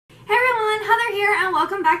Heather here, and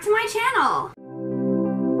welcome back to my channel.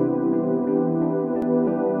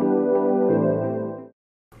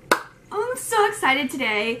 I'm so excited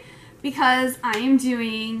today because I am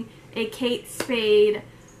doing a Kate Spade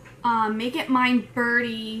Make It Mine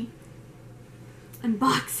Byrdie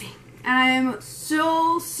unboxing, and I am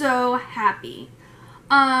so happy.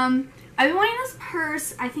 I've been wanting this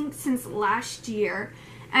purse I think since last year,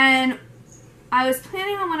 and I was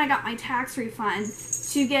planning on when I got my tax refund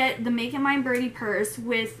to get the Make It Mine Byrdie purse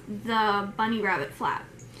with the bunny rabbit flap.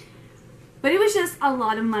 But it was just a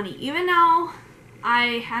lot of money. Even though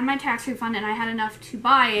I had my tax refund and I had enough to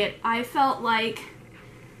buy it, I felt like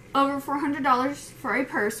over $400 for a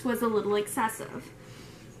purse was a little excessive.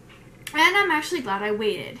 And I'm actually glad I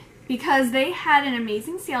waited because they had an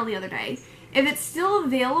amazing sale the other day. If it's still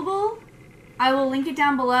available, I will link it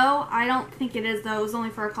down below. I don't think it is though, it was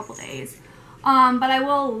only for a couple days. But I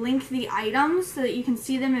will link the items so that you can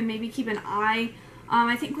see them and maybe keep an eye.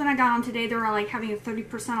 I think when I got on today, they were like having a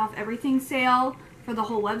 30% off everything sale for the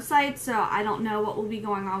whole website, so I don't know what will be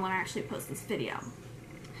going on when I actually post this video.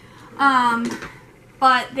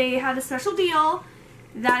 But they had a special deal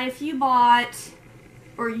that if you bought,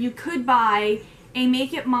 or you could buy, a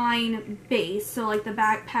Make It Mine base, so like the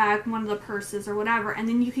backpack, one of the purses or whatever, and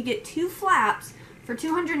then you could get 2 flaps for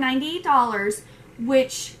 $298,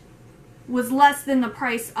 which was less than the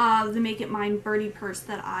price of the Make It Mine Byrdie purse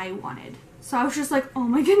that I wanted. So I was just like, oh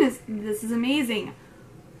my goodness, this is amazing.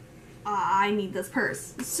 I need this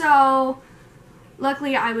purse. So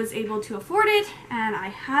luckily I was able to afford it, and I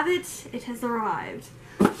have it. It has arrived.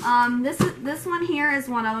 This one here is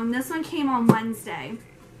one of them. This one came on Wednesday.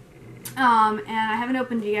 And I haven't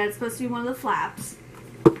opened it yet. It's supposed to be one of the flaps.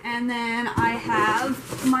 And then I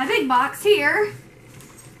have my big box here.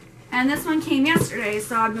 And this one came yesterday,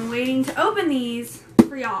 so I've been waiting to open these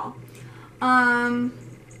for y'all.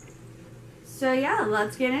 So yeah,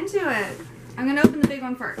 let's get into it. I'm gonna open the big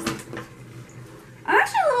one first. I'm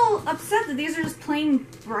actually a little upset that these are just plain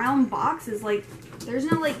brown boxes. Like, there's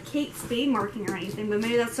no like Kate Spade marking or anything, but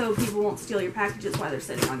maybe that's so people won't steal your packages while they're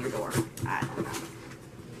sitting on your door. I don't know.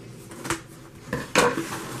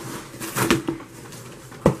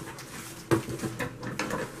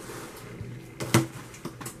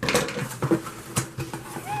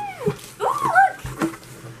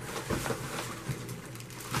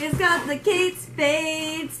 It's got the Kate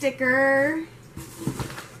Spade sticker.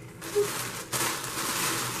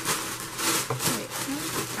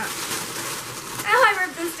 Oh, I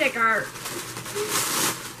ripped the sticker.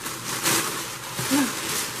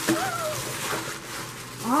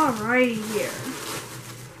 Alrighty here.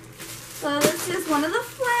 So this is one of the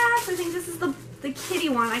flaps. I think this is the kitty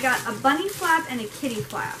one. I got a bunny flap and a kitty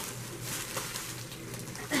flap.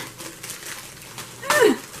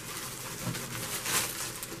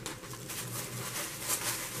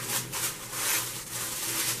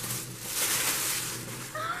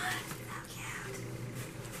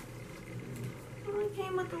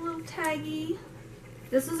 Came with a little taggy.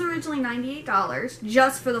 This was originally $98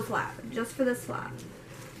 just for the flap, just for this flap.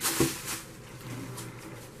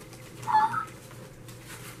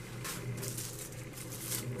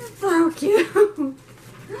 It's so cute.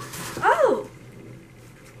 Oh,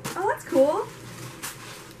 that's cool.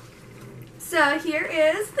 So here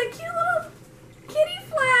is the cute little kitty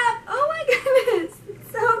flap. Oh my goodness,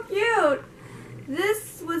 it's so cute.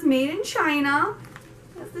 This was made in China.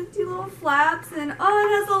 It has the 2 little flaps, and oh, it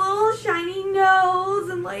has a little shiny nose,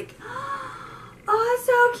 and like, oh, it's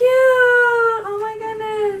so cute. Oh my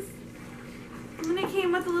goodness. And then it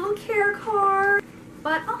came with a little care card,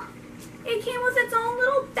 but oh, it came with its own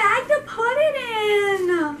little bag to put it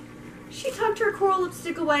in. She tucked her coral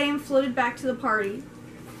lipstick away and floated back to the party.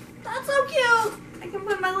 That's so cute. I can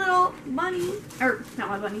put my little bunny, or not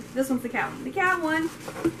my bunny, this one's the cat one,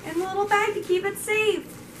 in the little bag to keep it safe.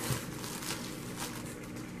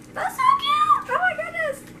 That's so cute! Oh my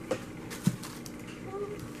goodness!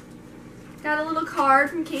 Got a little card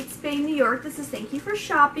from Kate Spade, New York. This is thank you for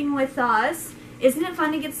shopping with us. Isn't it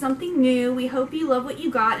fun to get something new? We hope you love what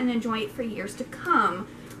you got and enjoy it for years to come.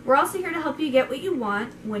 We're also here to help you get what you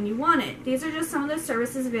want when you want it. These are just some of the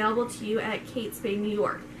services available to you at Kate Spade, New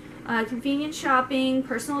York. Convenient shopping,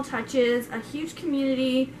 personal touches, a huge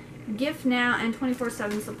community, gift now, and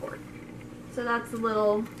 24/7 support. So that's the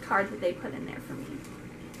little card that they put in there for me.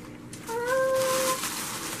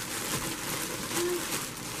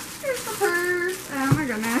 Here's the purse. Oh my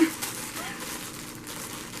goodness.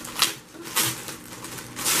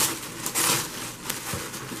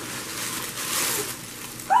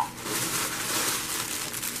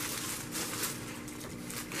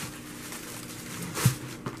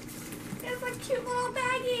 It's a cute little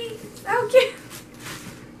baggie. So cute.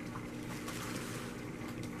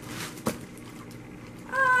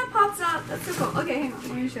 on,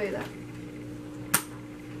 let me show you that.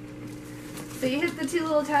 So you hit the two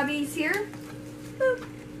little tabbies here. Boop.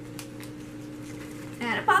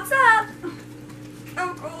 And it pops up.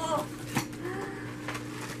 Oh, cool.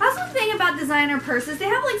 That's one thing about designer purses. They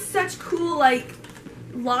have like such cool like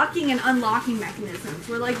locking and unlocking mechanisms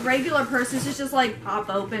where like regular purses just like pop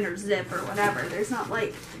open or zip or whatever. There's not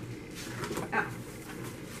like, oh, I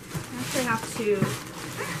actually have to,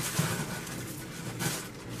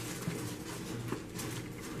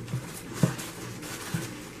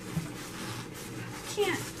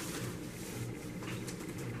 can't,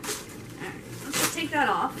 alright, let's just take that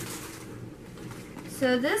off.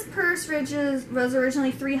 So this purse was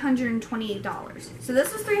originally $328. So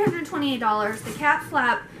this was $328. The cat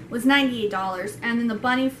flap was $98, and then the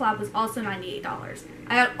bunny flap was also $98.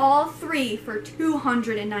 I got all three for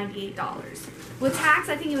 $298. With tax,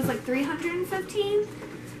 I think it was like $315.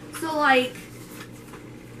 So like,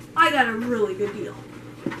 I got a really good deal.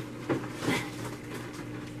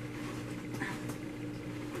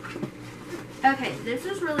 Okay, this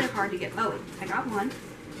is really hard to get. Oh, wait, I got one.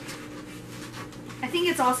 I think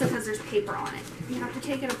it's also because there's paper on it. You have to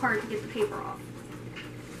take it apart to get the paper off.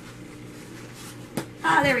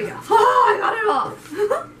 Ah, there we go. Oh, I got it off.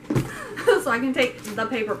 So I can take the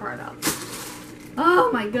paper part out.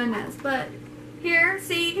 Oh my goodness. But here,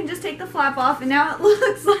 see, you can just take the flap off and now it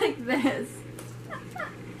looks like this.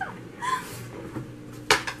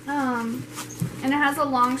 And it has a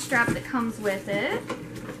long strap that comes with it.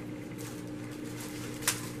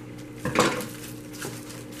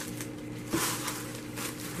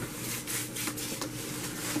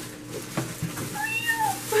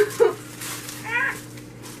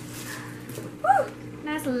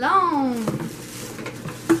 Nice long.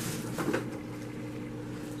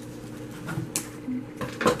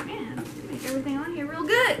 Man, make everything on here real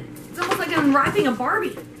good. It's almost like I'm wrapping a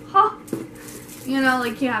Barbie. Huh. You know,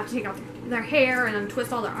 like you have to take out their hair and then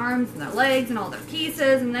twist all their arms and their legs and all their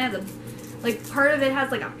pieces, and they have the, like, part of it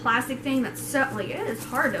has like a plastic thing that's so, like, it is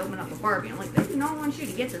hard to open up a Barbie. I'm like, they do not want you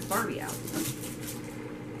to get this Barbie out.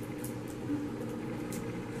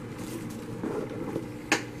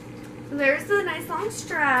 So there's the nice long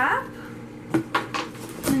strap.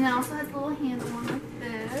 And it also has a little handle on like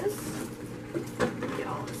this. Get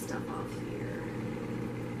all this stuff off here.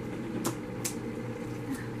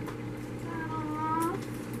 That off.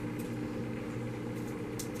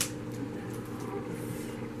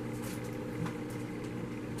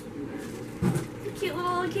 It's a cute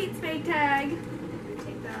little Kate Spade tag.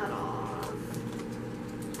 Take that off.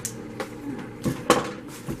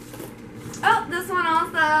 Oh, this one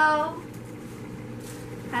also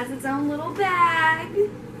has its own little bag.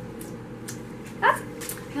 That's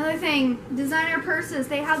another thing. Designer purses,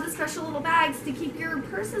 they have the special little bags to keep your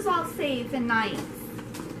purses all safe and nice.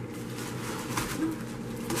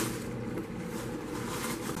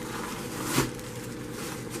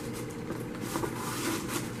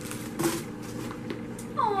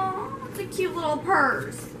 Oh, it's a cute little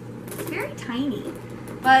purse. It's very tiny,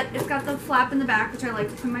 but it's got the flap in the back, which I like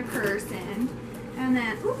to put my purse in. And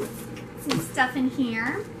then, ooh, some stuff in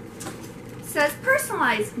here. It says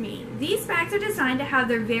personalized me. These bags are designed to have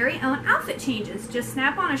their very own outfit changes. Just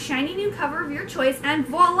snap on a shiny new cover of your choice and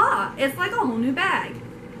voila, it's like a whole new bag,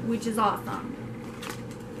 which is awesome.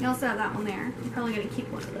 You also have that one there. I'm probably going to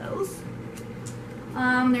keep one of those.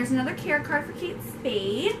 There's another care card for Kate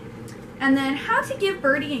Spade. And then how to give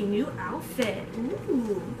Byrdie a new outfit.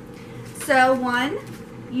 Ooh. So 1,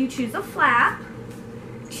 you choose a flap.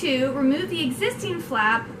 2, remove the existing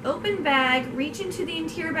flap, open bag, reach into the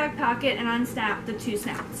interior back pocket, and unsnap the 2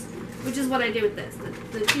 snaps. Which is what I did with this.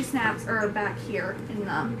 The 2 snaps are back here in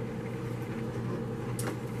the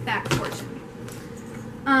back portion.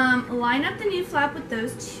 Line up the new flap with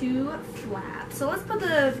those 2 flaps. So let's put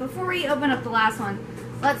before we open up the last one,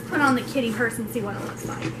 let's put on the kitty purse and see what it looks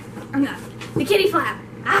like. No, the kitty flap.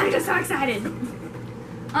 I'm just so excited.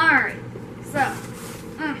 Alright, so.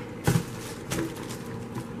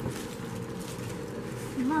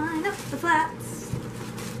 Line up the flaps.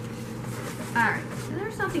 Alright, so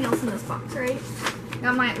there's something else in this box, right?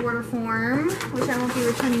 Got my order form, which I won't be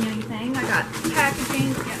returning anything. I got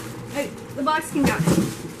packaging. Yeah, hey, the box can go.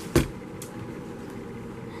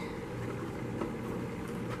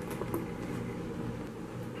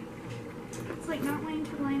 It's like not wanting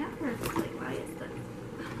to line up perfectly. Why is that?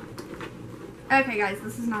 Okay, guys,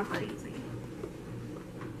 this is not that easy.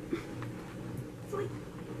 It's like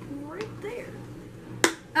right there.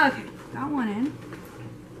 Okay, got one in.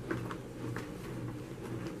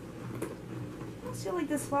 I feel like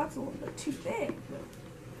this flap's a little bit too big.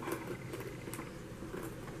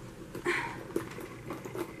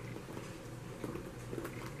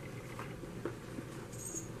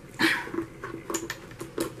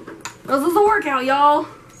 This is a workout, y'all.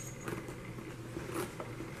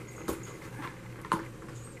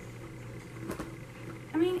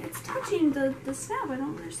 I mean, it's touching the snap. I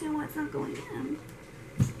don't understand why it's not going in.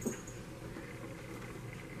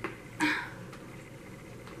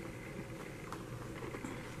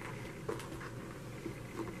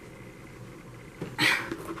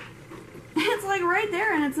 It's like right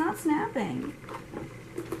there and it's not snapping.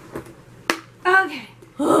 Okay.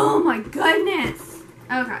 Oh my goodness.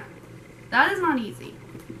 Okay. That is not easy.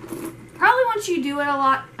 Probably once you do it a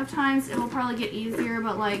lot of times, it will probably get easier,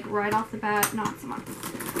 but like right off the bat, not so much.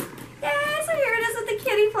 Yay, so here it is with the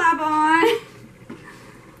kitty flap on.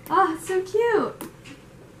 Oh, it's so cute.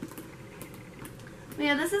 But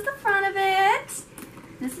yeah, this is the front of it.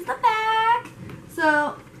 This is the back.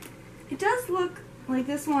 So it does look like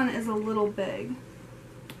this one is a little big,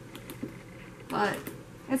 but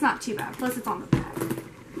it's not too bad. Plus it's on the back.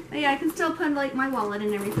 But yeah, I can still put like my wallet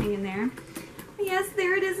and everything in there. But yes,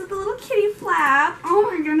 there it is with the little kitty flap. Oh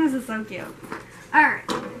my goodness, it's so cute. Alright,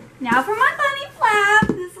 now for my bunny flap.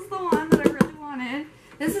 This is the one that I really wanted.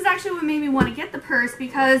 This is actually what made me want to get the purse,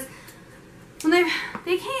 because when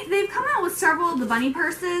they've come out with several of the bunny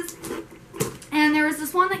purses, and there was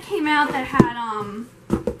this one that came out that had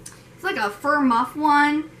it's like a fur muff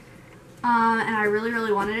one, and I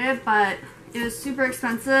really wanted it, but it was super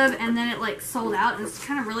expensive, and then it like sold out, and it's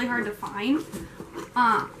kind of really hard to find.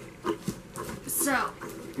 So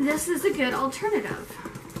this is a good alternative.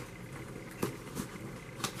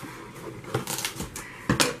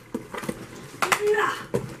 Yeah.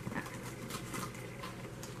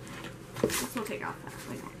 This will take off that.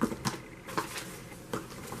 Wait.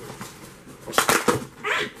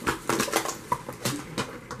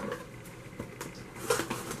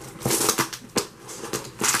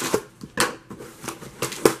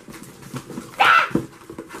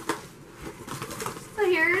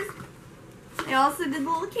 I also did the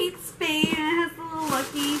little Kate Spade, and it has the little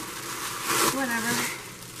Lucky, whatever.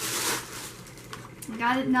 I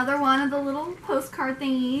got another one of the little postcard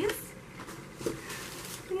thingies.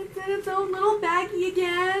 And it's in its own little baggie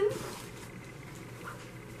again.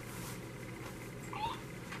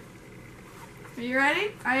 Are you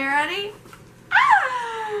ready? Are you ready?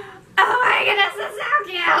 Ah! Oh my goodness, it's so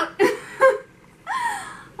cute!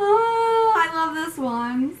 Oh, I love this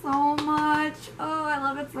one so much. Oh, I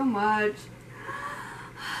love it so much.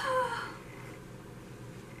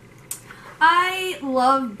 I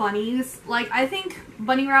love bunnies. Like, I think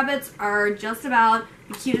bunny rabbits are just about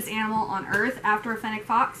the cutest animal on earth after a fennec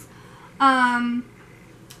fox.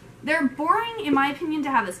 They're boring, in my opinion, to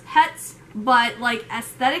have as pets, but, like,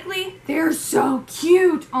 aesthetically, they're so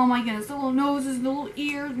cute. Oh my goodness, the little noses, the little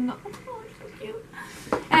ears, and the, oh, they're so cute.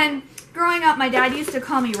 And growing up, my dad used to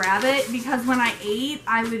call me Rabbit because when I ate,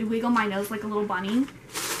 I would wiggle my nose like a little bunny.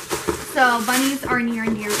 So, bunnies are near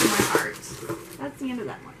and dear to my heart. That's the end of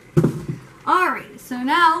that one. Alright, so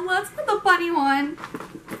now let's put the bunny one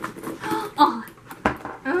on.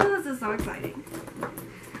 Oh, this is so exciting.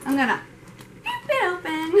 I'm gonna pop it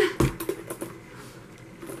open.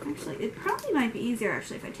 Actually, it probably might be easier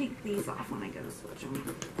actually if I take these off when I go to switch them.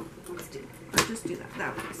 Let's just do that.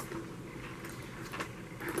 That works.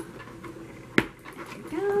 There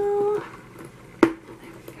we go. There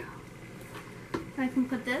we go. So I can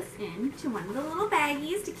put this into one of the little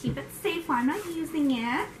baggies to keep it safe while I'm not using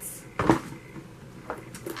it.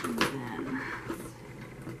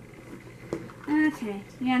 Okay,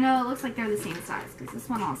 yeah, no, it looks like they're the same size because this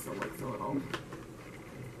one also looks a little.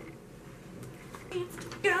 Needs to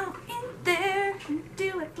go in there and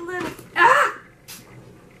do it a little. Ah!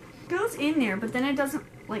 It goes in there, but then it doesn't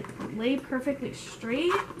like lay perfectly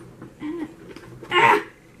straight. And ah!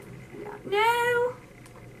 No!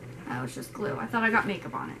 Oh, it's just glue. I thought I got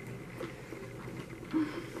makeup on it.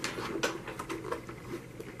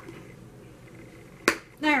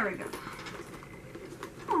 There we go.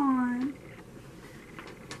 Come on.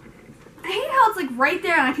 I hate how it's like right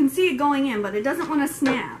there and I can see it going in, but it doesn't want to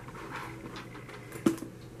snap.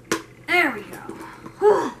 There we go.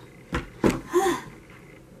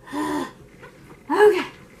 Okay.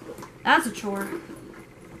 That's a chore.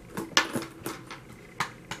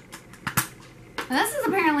 And this is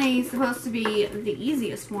apparently supposed to be the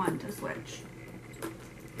easiest one to switch.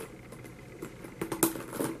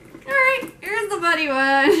 Alright, here's the bunny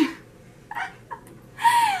one.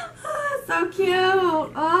 Oh, so cute.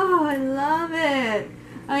 Oh, I love it.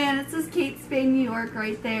 Oh yeah, and it says Kate Spade, New York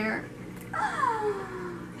right there. Oh,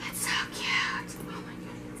 that's so cute. Oh my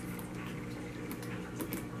goodness.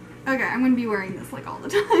 Okay, I'm going to be wearing this like all the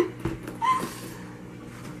time.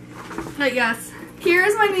 But yes,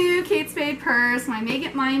 here's my new Kate Spade purse, my Make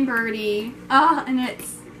It Mine Byrdie. Oh, and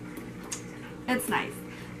it's It's nice.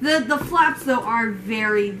 The flaps, though, are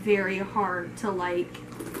very, very hard to, like,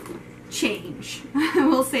 change. I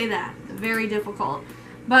will say that. Very difficult.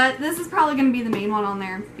 But this is probably going to be the main one on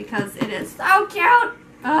there because it is so cute.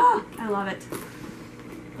 Oh, I love it.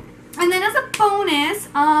 And then as a bonus,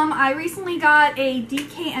 I recently got a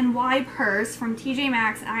DKNY purse from TJ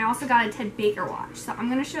Maxx, and I also got a Ted Baker watch. So I'm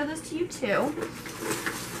going to show this to you too.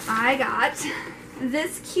 I got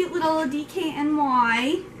this cute little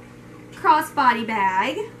DKNY crossbody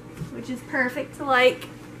bag, which is perfect to like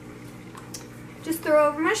just throw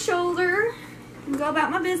over my shoulder and go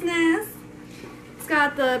about my business. It's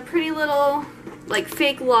got the pretty little like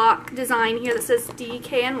fake lock design here that says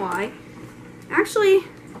DKNY. Actually,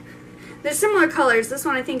 there's similar colors. This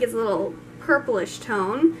one I think is a little purplish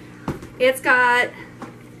tone. It's got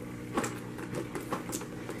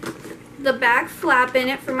the back flap in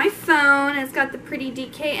it for my phone. It's got the pretty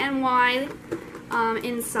DKNY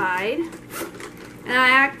inside. And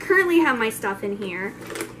I currently have my stuff in here.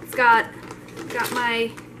 It's got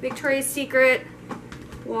my Victoria's Secret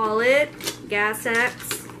wallet, Gas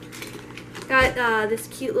X. Got this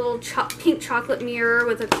cute little pink chocolate mirror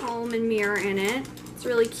with a Coleman mirror in it. It's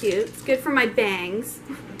really cute. It's good for my bangs.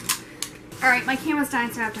 Alright, my camera's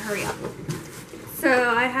dying, so I have to hurry up. So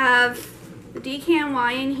I have the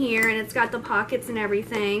DKNY in here, and it's got the pockets and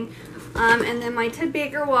everything. And then my Ted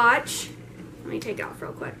Baker watch. Let me take it off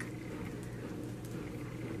real quick.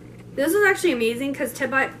 This is actually amazing because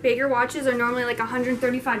Ted Baker watches are normally like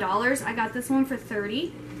 $135. I got this one for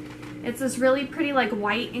 $30. It's this really pretty like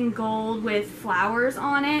white and gold with flowers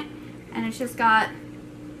on it, and it's just got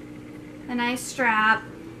a nice strap,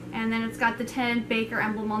 and then it's got the Ted Baker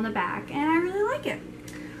emblem on the back, and I really like it.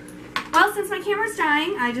 Well, since my camera's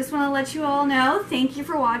dying, I just want to let you all know, thank you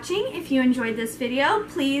for watching. If you enjoyed this video,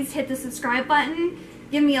 please hit the subscribe button,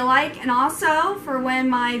 give me a like, and also for when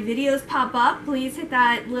my videos pop up, please hit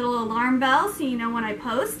that little alarm bell so you know when I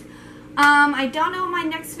post. I don't know what my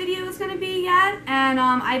next video is going to be yet, and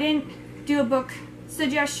I didn't do a book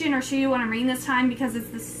suggestion or show you what I'm reading this time because it's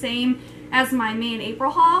the same as my May and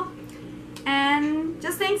April haul. And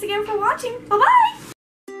just thanks again for watching. Bye-bye!